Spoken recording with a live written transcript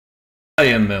I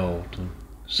am Milton,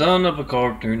 son of a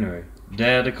carpenter and Ray.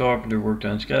 Dad a carpenter, worked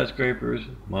on skyscrapers.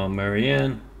 Mom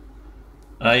Marianne.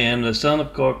 I am the son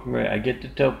of carpenter. I get to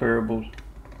tell parables.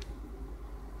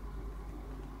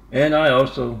 And I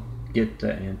also get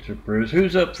to answer prayers.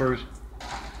 Who's up first?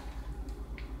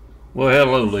 Well,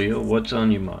 hello, Leo. What's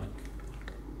on your mind?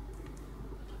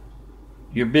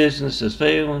 Your business is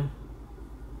failing.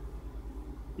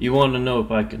 You want to know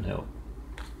if I can help.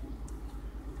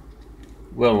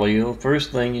 Well, Leo,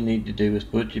 first thing you need to do is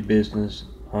put your business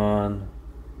on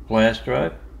flash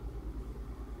drive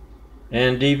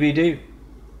and DVD.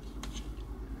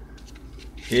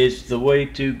 It's the way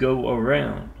to go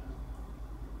around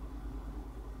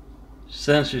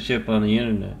censorship on the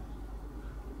internet.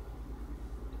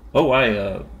 Oh,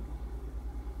 I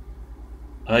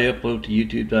upload to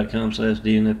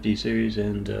youtube.com/DNFD series,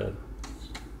 and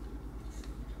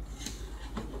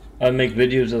I make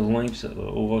videos of the links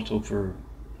also for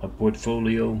my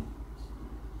portfolio.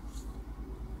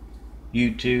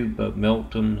 YouTube,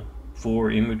 Melton 4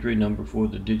 imagery, number 4,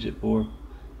 the digit 4.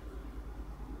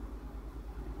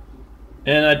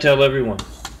 And I tell everyone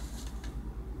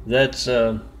that's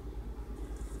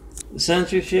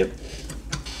censorship,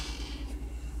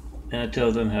 and I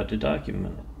tell them how to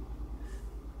document it.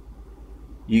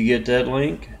 You get that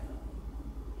link,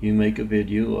 you make a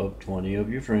video of 20 of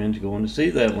your friends going to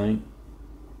see that link,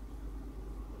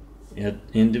 an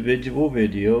individual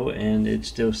video, and it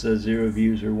still says 0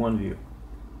 views or 1 view.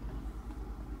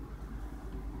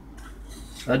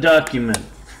 I document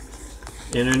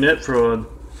internet fraud,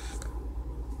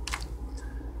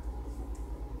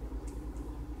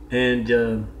 and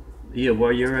yeah,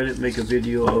 while you're at it, make a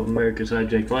video of America's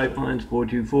hijacked lifelines,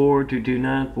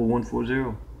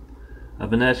 424-229-4140. I've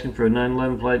been asking for a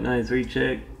 9/11 Flight 93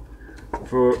 check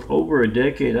for over a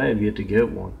decade. I have yet to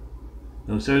get one.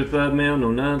 No certified mail,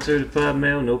 no non-certified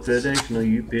mail, no FedEx, no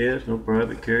UPS, no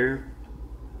private carrier.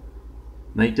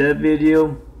 Make that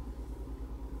video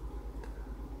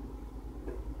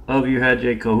of your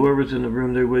hijack call. Whoever's in the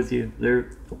room there with you,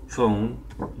 their phone,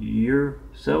 your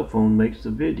cell phone makes the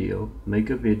video.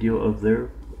 Make a video of their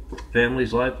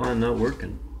family's lifeline not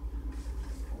working.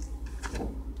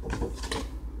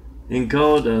 And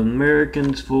called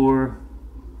Americans for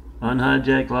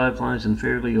Unhijacked Lifelines and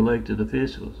Fairly Elected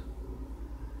Officials.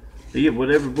 You get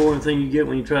whatever boring thing you get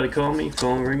when you try to call me.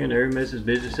 Phone ringing, error message,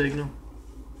 busy signal.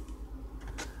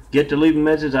 Get to leave a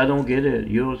message, I don't get it.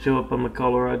 You'll show up on my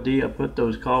caller ID. I put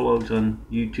those call logs on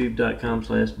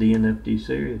youtube.com/DNFD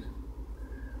series.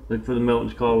 Look for the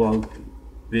Melton's call log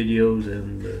videos,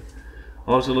 and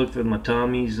also look for my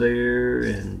Tommies there,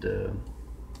 and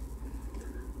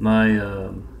my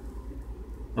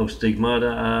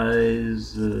stigmata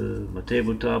eyes, my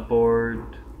tabletop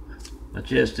art, my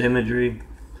chest imagery,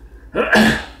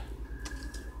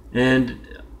 and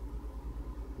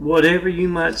whatever you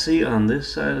might see on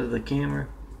this side of the camera,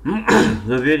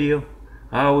 the video,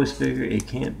 I always figure it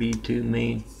can't be too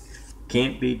mean,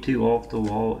 can't be too off the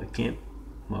wall, it can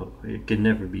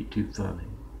never be too funny.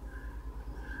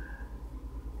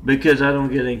 Because I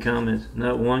don't get any comments,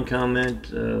 not one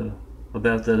comment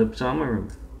about that Osama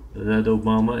rumor. That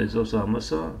Obama is Osama's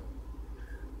son.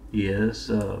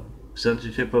 Yes,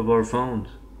 censorship of our phones,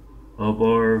 of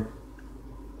our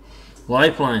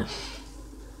lifelines.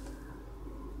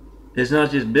 It's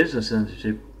not just business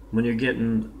censorship. When you're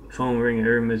getting phone ringing,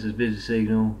 error message, busy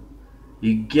signal,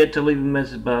 you get to leave a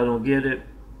message, but I don't get it.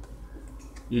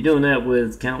 You're doing that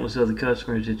with countless other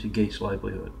customers at your Gates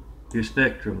livelihood, your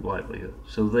Spectrum livelihood,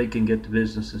 so they can get the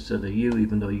business instead of you,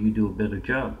 even though you do a better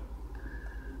job.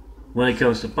 When it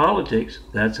comes to politics,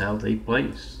 that's how they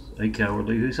place a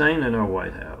cowardly Hussein in our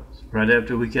White House, right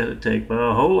after we got attacked by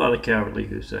a whole lot of cowardly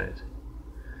Husseins.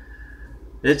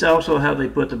 It's also how they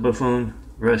put the buffoon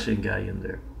Russian guy in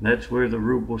there. That's where the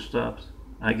ruble stops.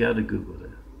 I gotta Google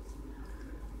that.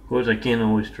 Of course, I can't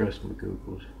always trust my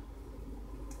Googles.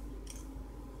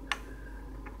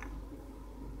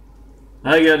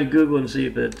 I gotta Google and see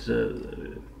if it's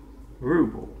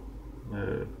ruble.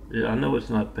 I know it's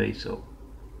not peso.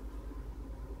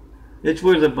 It's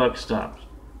where the buck stops.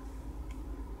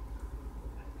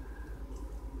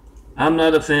 I'm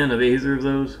not a fan of either of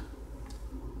those.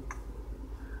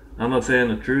 I'm a fan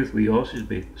of truth. We all should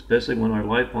be, especially when our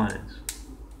lifelines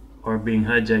are being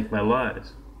hijacked by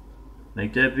lies.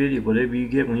 Make that video, whatever you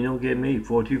get when you don't get me,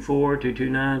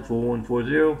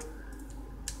 424-229-4140.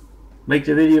 Make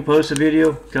the video, post the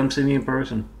video, come see me in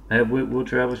person. Have We'll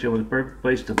Travel Show with the perfect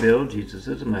place to build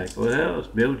Jesus' immaculate house.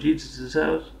 Build Jesus'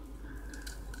 house.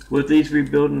 With these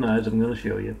rebuilding eyes, I'm going to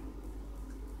show you.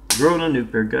 Growing a new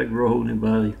pair, God, grow a whole new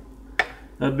body.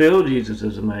 I build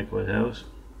Jesus' immaculate house.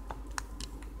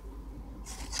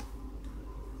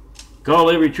 Call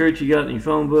every church you got in your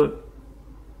phone book.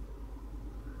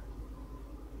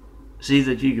 See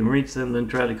that you can reach them, then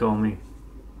try to call me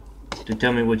to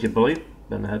tell me what you believe.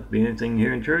 Doesn't have to be anything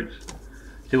here in church.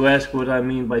 To ask what I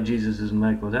mean by Jesus'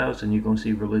 Immaculate House, and you're going to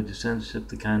see religious censorship,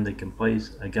 the kind that can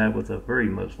place a guy with a very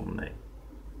Muslim name,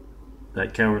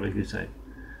 that cowardly Hussein.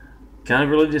 Kind of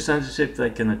religious censorship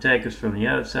that can attack us from the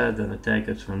outside, then attack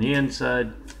us from the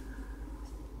inside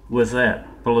with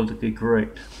that politically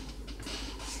correct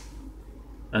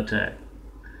attack.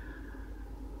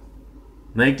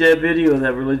 Make that video of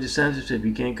that religious censorship.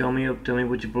 You can't call me up, tell me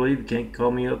what you believe. You can't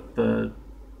call me up,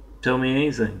 tell me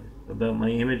anything about my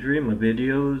imagery, my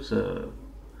videos.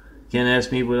 Can't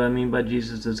ask me what I mean by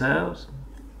Jesus' house.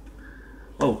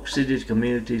 Oh, cities,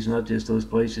 communities, not just those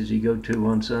places you go to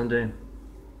on Sunday.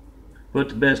 What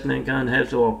the best mankind has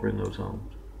to offer in those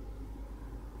homes.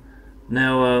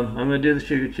 Now, I'm going to do the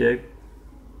sugar check.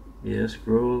 Yes,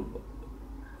 growing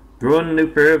a new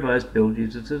pair of eyes, build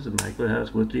Jesus' Immaculate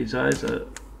House with these eyes.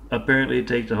 Apparently it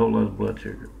takes a whole lot of blood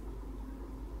sugar.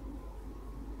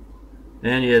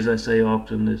 And as I say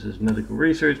often, this is medical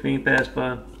research being passed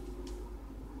by.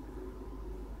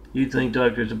 You'd think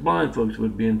doctors of blind folks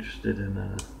would be interested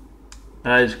in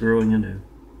eyes growing anew.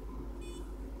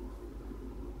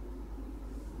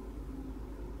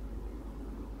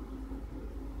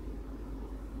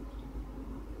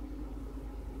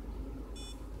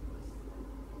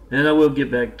 And I will get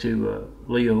back to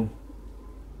Leo.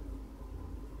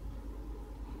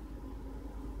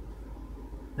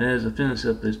 As I finish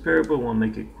up this parable, I want to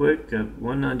make it quick.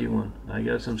 191. I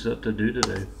got some stuff to do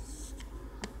today.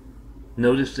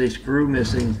 Notice a screw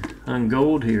missing on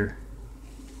gold here.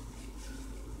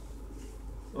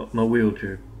 Oh, my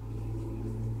wheelchair.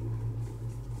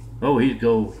 Oh, he's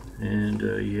gold. And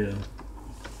yeah.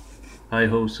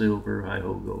 Hi-ho silver,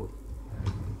 hi-ho gold.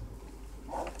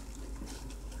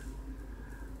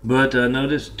 But I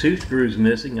noticed 2 screws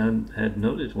missing. I had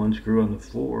noticed 1 screw on the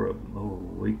floor a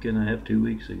week and a half, 2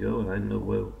 weeks ago, and I didn't know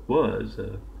what it was.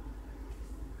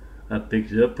 I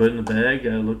picked it up, put it in the bag.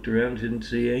 I looked around, didn't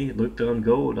see any. Looked on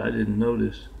gold. I didn't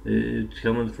notice. It's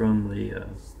coming from the,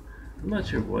 I'm not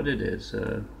sure what it is,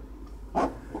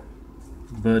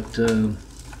 but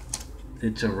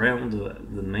it's around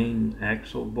the main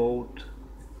axle bolt,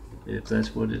 if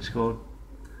that's what it's called.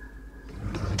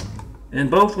 And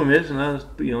both were missing. I was,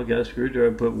 got a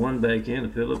screwdriver, put one back in. A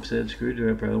Phillips head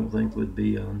screwdriver I don't think would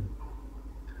be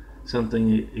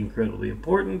something incredibly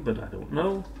important, but I don't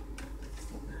know.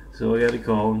 So I got to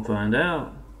call and find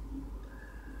out.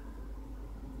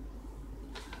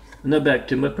 Now back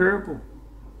to my parable.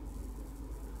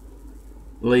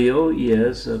 Leo,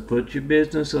 yes, put your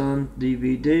business on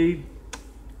DVD,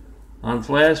 on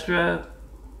flash drive,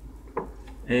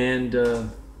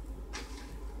 and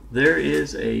there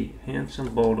is a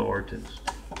handsome bald artist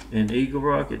in Eagle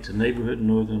Rock. It's a neighborhood in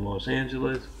northern Los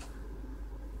Angeles.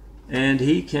 And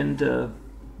he can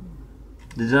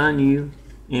design you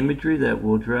imagery that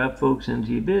will drive folks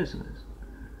into your business.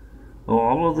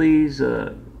 All of these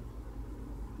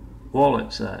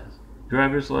wallet size,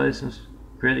 driver's license,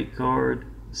 credit card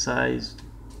size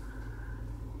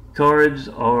cards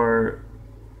are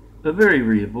very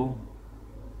readable.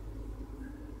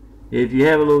 If you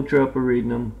have a little trouble reading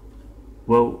them,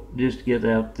 well, just get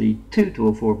out the 2 to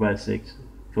a 4x6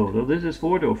 photo. This is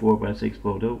 4 to a 4x6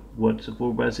 photo. What's a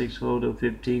 4x6 photo?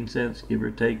 15 cents, give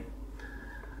or take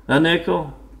a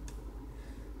nickel.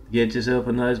 Get yourself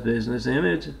a nice business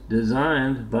image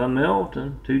designed by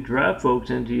Melton to drive folks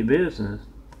into your business.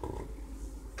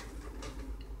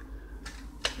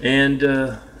 And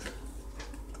oh,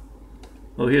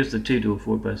 here's the 2 to a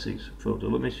 4x6 photo.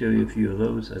 Let me show you a few of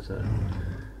those as I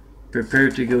prepare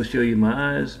to go show you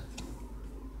my eyes.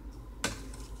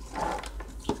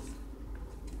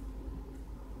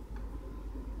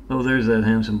 Oh, there's that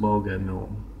handsome bald guy,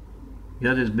 Milton.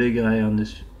 Got his big eye on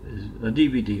this, a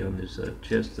DVD on this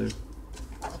chest there.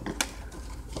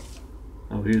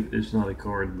 Oh, it's not a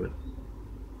card, but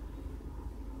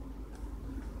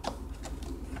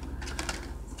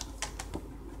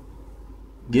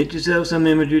get yourself some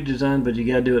imagery design, but you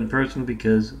gotta do it in person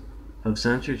because of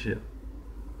censorship.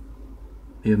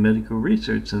 You have medical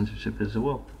research censorship as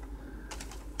well.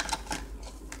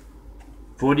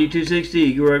 4260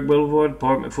 Eagle Rock Boulevard,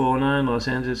 apartment 409, Los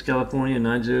Angeles, California,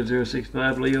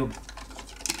 90065, Leo.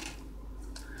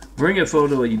 Bring a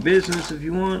photo of your business if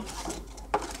you want.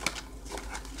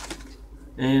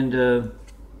 And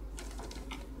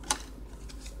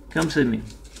come see me.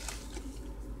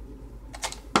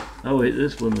 Oh,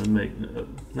 this one would make,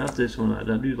 not this one,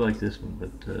 I do like this one,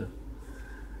 but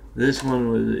this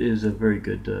one is a very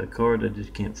good card. I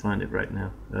just can't find it right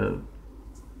now.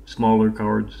 smaller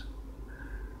cards.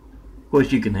 Of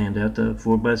course, you can hand out the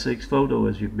 4x6 photo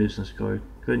as your business card,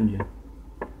 couldn't you?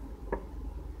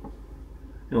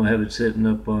 You'll have it sitting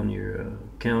up on your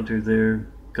counter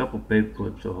there. A couple paper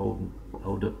clips will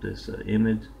hold up this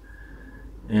image.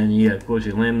 And yeah, of course,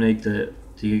 you laminate that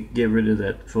to get rid of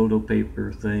that photo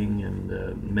paper thing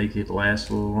and make it last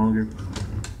a little longer.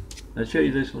 I'll show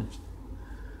you this one.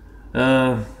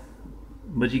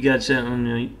 But you got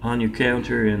something on your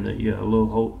counter, and yeah, a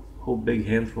little whole big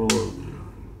handful of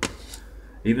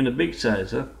even a big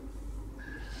size, huh?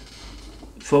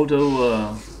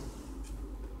 Photo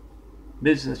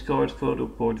business cards, photo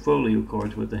portfolio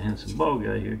cards with the handsome bald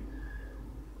guy here.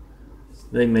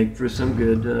 They make for some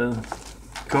good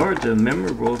cards,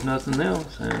 memorable if nothing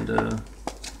else, and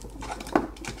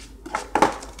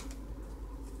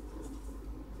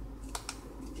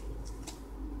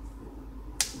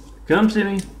come see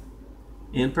me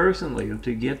in person later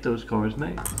to get those cards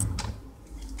made.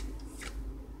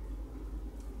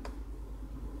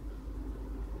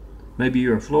 Maybe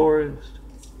you're a florist,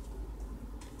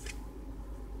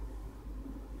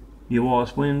 you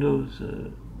wash windows,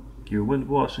 your window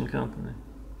washing company.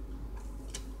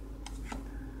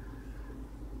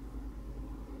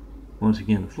 Once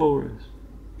again, the florist.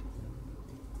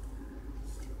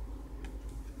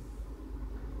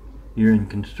 You're in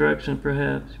construction,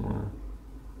 perhaps. You want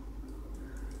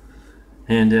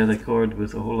to hand out a card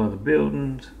with a whole lot of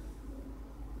buildings.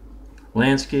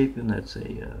 Landscaping, that's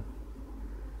a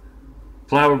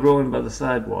flower growing by the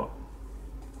sidewalk.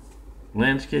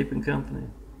 Landscaping company.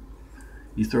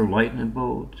 You throw lightning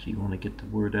bolts. You want to get the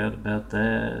word out about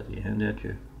that. You hand out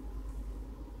your...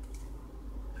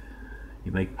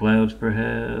 You make clouds,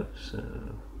 perhaps.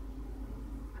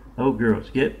 Oh, girls,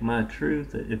 get my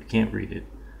truth, if you can't read it.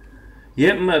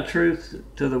 Get my truth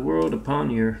to the world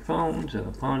upon your phones and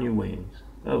upon your wings.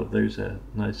 Oh, there's a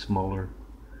nice smaller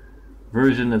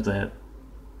version of that.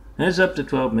 And it's up to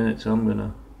 12 minutes, so I'm going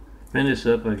to finish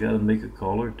up. I got to make a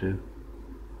call or two.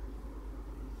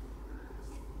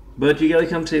 But you got to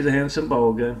come see the handsome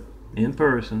bald guy in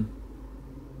person.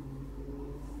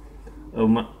 Oh,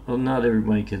 not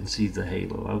everybody can see the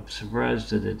halo. I'm surprised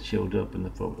that it showed up in the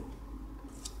photo.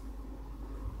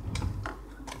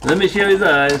 Let me show you the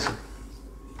eyes.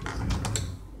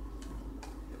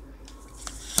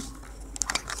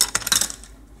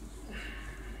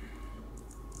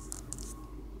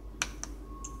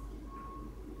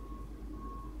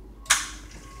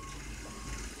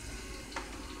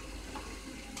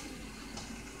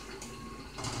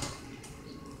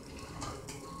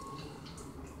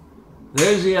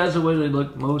 There's the eyes the way they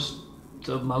look most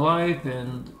of my life,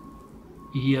 and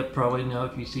you probably know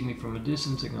if you see me from a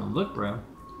distance, they're gonna look brown.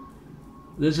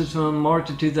 This is from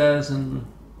March of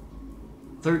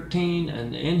 2013,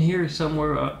 and in here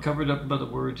somewhere covered up by the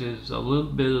words is a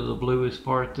little bit of the bluest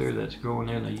part there that's growing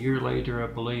in a year later, I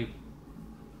believe.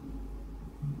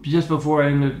 Just before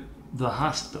I entered the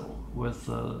hospital with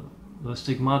the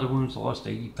stigmata wounds, lost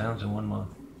 80 pounds in 1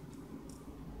 month.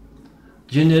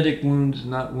 Genetic wounds,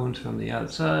 not wounds from the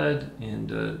outside,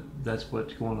 and that's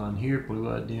what's going on here.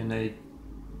 Blue-eyed DNA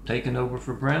taking over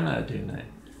for brown-eyed DNA.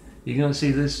 You're going to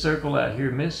see this circle out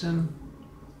here missing,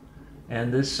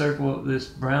 and this circle, this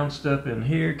brown stuff in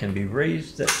here can be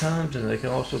raised at times, and they can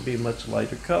also be much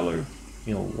lighter color,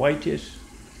 you know, whitish.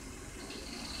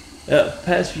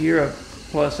 Past year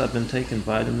plus I've been taking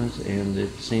vitamins, and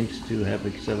it seems to have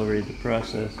accelerated the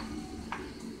process.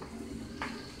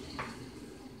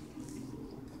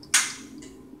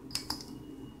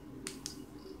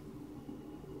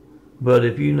 But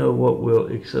if you know what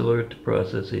will accelerate the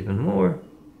process even more,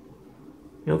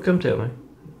 you know, come tell me.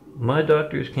 My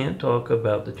doctors can't talk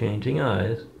about the changing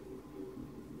eyes.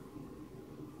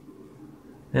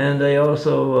 And they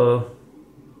also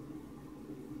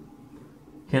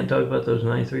can't talk about those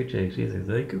 93 chicks either.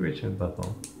 They could reach me by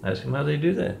phone. Ask them how they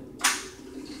do that.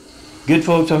 Good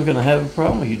folks aren't going to have a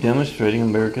problem with you demonstrating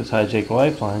America's hijacked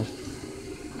lifelines.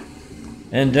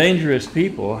 And dangerous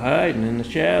people hiding in the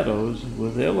shadows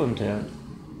with ill intent.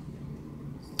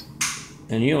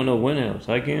 And you don't know when else.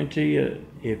 I guarantee you,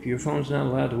 if your phone's not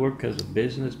allowed to work because of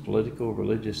business, political,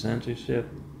 religious censorship,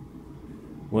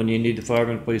 when you need the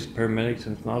firemen, police, and paramedics,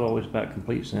 and it's not always about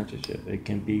complete censorship. It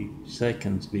can be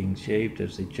seconds being shaved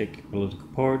as they check your political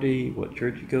party, what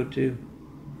church you go to.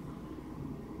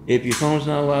 If your phone's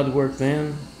not allowed to work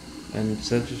then, and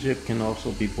censorship can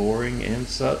also be boring and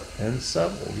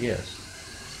subtle, yes.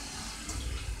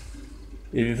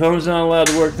 If your phone's not allowed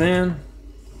to work then,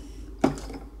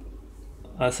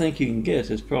 I think you can guess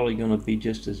it's probably going to be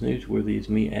just as newsworthy as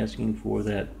me asking for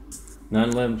that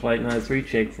 9/11 Flight 93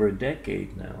 check for a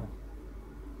decade now.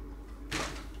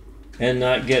 and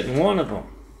not getting one of them.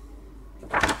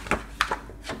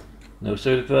 No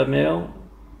certified mail,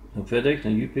 no FedEx,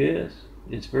 no UPS.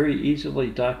 It's very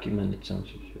easily documented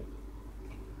censorship.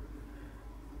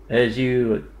 As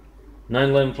you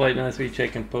 911 Flight 93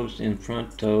 check-in post in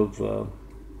front of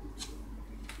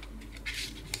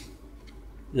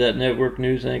that network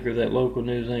news anchor, that local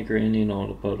news anchor, and in all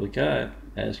the public eye,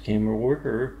 ask him or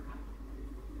her,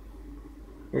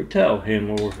 or tell him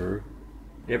or her,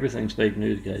 everything's fake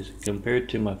news, guys. Compared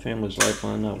to my family's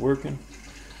lifeline not working,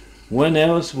 when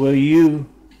else will you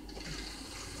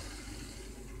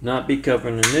not be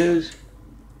covering the news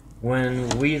when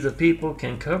we the people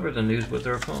can cover the news with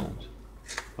our phones?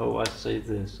 Oh, I say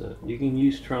this, you can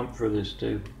use Trump for this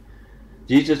too.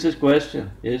 Jesus'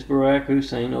 question, is Barack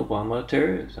Hussein Obama a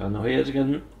terrorist? I know he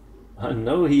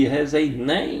has a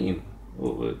name.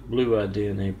 Oh, blue-eyed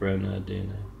DNA, brown-eyed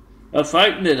DNA. I'm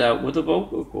fighting it out with the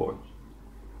vocal cords.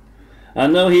 I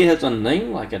know he has a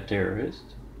name like a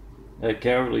terrorist. That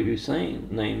cowardly Hussein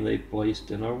name they placed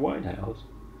in our White House.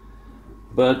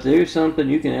 But there's something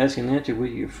you can ask and answer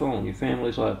with your phone, your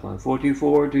family's lifeline.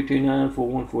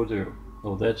 424-229-4140.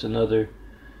 Oh, that's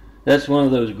one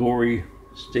of those gory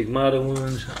stigmata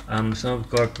ones. I'm a son of a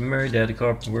carpenter, Mary, daddy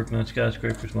carpenter, working on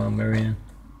skyscrapers, mom Marianne.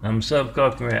 I'm a son of a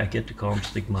carpenter, Mary. I get to call them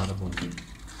stigmata ones.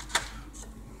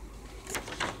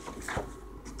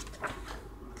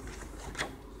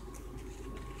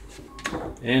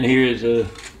 And here's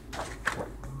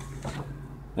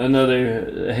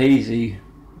another hazy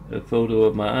photo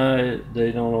of my eye.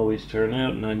 They don't always turn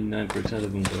out. 99%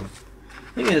 of them do.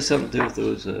 I think it has something to do with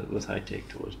those with high-tech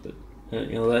toys, but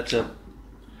you know, that's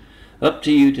up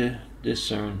to you to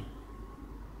discern.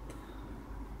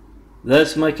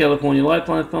 That's my California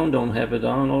Lifeline phone. Don't have it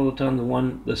on all the time.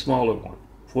 The smaller one.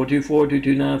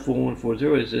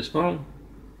 424-229-4140 is this phone.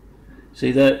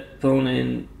 See that phone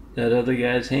in that other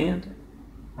guy's hand?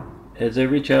 As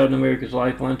every child in America's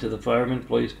lifeline to the firemen,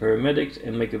 police, paramedics,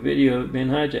 and make a video of it being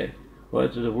hijacked. Well,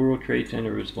 after the World Trade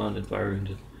Center responded, fire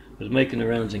engine was making the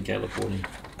rounds in California.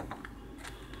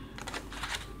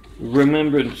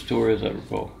 Remembrance tour, as I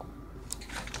recall.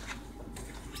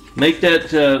 Make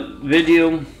that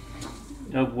video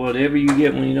of whatever you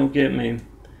get when you don't get me.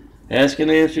 Ask and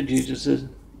answer Jesus'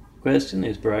 question,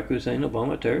 is Barack Hussein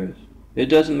Obama a terrorist? It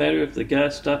doesn't matter if the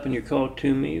guy's stopping your call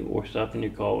to me or stopping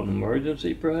your call an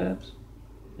emergency, perhaps.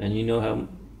 And you know how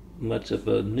much of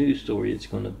a news story it's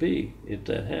going to be if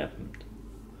that happened.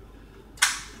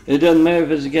 It doesn't matter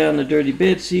if it's a guy in a dirty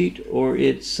bed seat or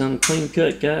it's some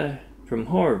clean-cut guy from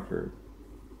Harvard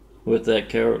with that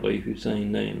cowardly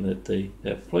Hussein name that they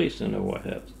have placed in their White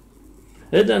House.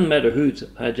 It doesn't matter who's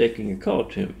hijacking your call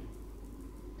to me.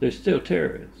 They're still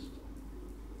terrorists.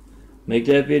 Make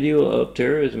that video of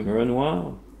terrorism run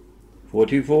wild.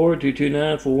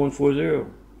 424-229-4140.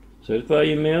 Certify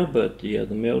your mail, but yeah,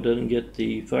 the mail doesn't get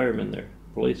the fireman there,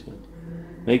 policeman.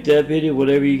 Make that video,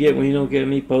 whatever you get when you don't get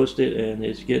me, post it, and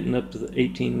it's getting up to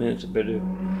 18 minutes. Better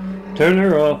turn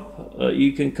her off.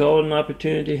 You can call it an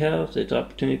opportunity house. It's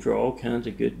opportunity for all kinds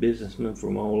of good businessmen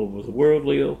from all over the world,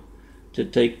 Leo, to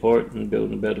take part in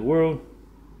building a better world.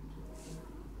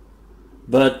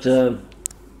 But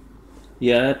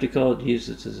yeah, I have to call it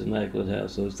Jesus' Immaculate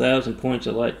House. Those 1,000 points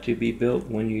of light to be built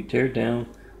when you tear down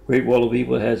Great Wall of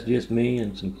Evil has just me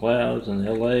and some clouds and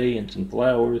LA and some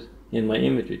flowers in my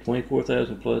imagery.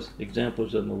 24,000 plus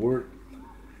examples of my work.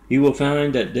 You will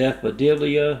find at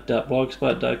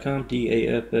daffodilia.blogspot.com,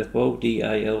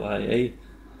 DAFFODILIA.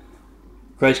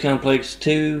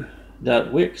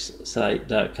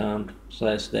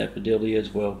 ChristComplex2.wixsite.com/daffodilia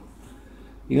as well.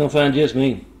 You're going to find just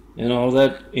me and all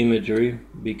that imagery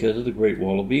because of the Great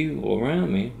Wall of Evil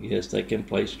around me. Yes, they can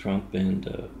place Trump and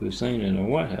Hussein in our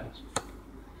White House.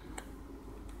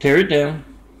 Tear it down.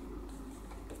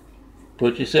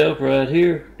 Put yourself right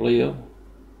here, Leo.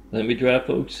 Let me drive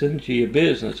folks into your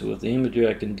business with the imagery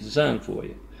I can design for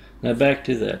you. Now back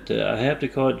to that. I have to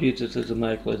call it Jesus'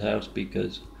 Immaculate House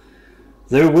because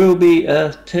there will be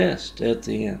a test at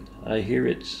the end. I hear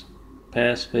it's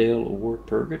pass, fail, or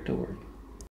purgatory.